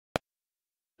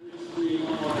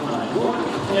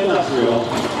Industrial,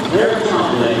 Erik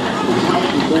Tremblay,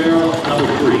 barrel number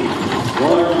 3.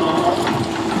 Romanow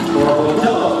for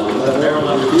Hotello, barrel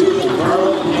number 2. And Karla,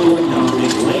 Kimble, and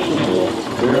Lane Kimble,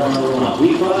 barrel number 1.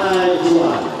 B5 is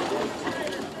live.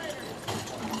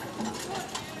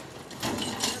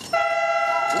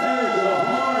 There's a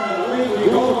horn and away we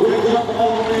go. Good jump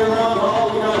all the way around. All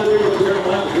we got to do is turn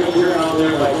left. Good turn out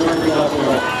there by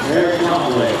Industrial, Erik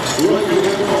Tremblay. Look at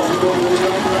the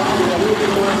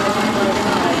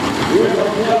with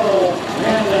Hotello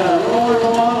and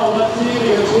Romanow. Let's see if he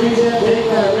can squeeze in, take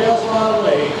that rail spot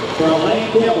away from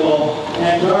Lane Kimble,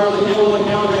 and Karla Kimble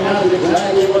encountering that's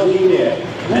exactly what he did.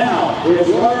 Now, it's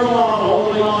Romanow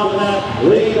holding on to that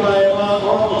lead by about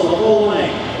almost a full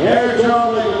length. Erik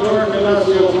Tremblay from North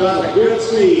Industrial's got a good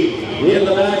speed in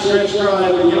the backstretch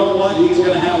drive, and you know what? He's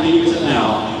going to have to use it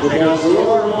now because the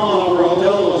Romanow for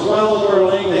Hotello was well over a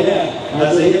length ahead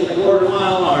as they hit the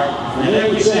quarter-mile mark, and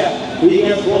every step he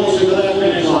gets closer to that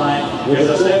finish line is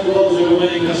a step closer to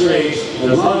winning this race,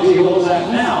 as long as he holds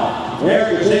that. Now,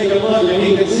 Erik is taking a look, and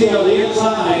he can see on the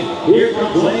inside, here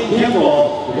comes Lane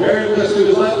Kimble. Erik is to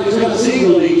his left, he's going to see the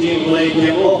lead team, Lane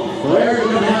Kimble. So Erik's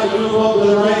going to have to move over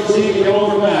to the right, see if he can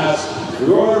overpass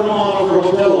Romanow for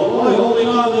Hotello. Boy, holding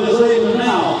on to this lead, but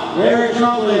now Erik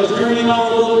Tremblay is turning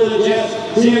on a little bit of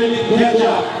jet, seeing if he can catch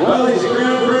up. Well, he's a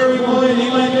ground for every point, he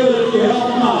might do it if you help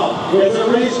him out. It's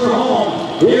a race for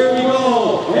home. Here we go.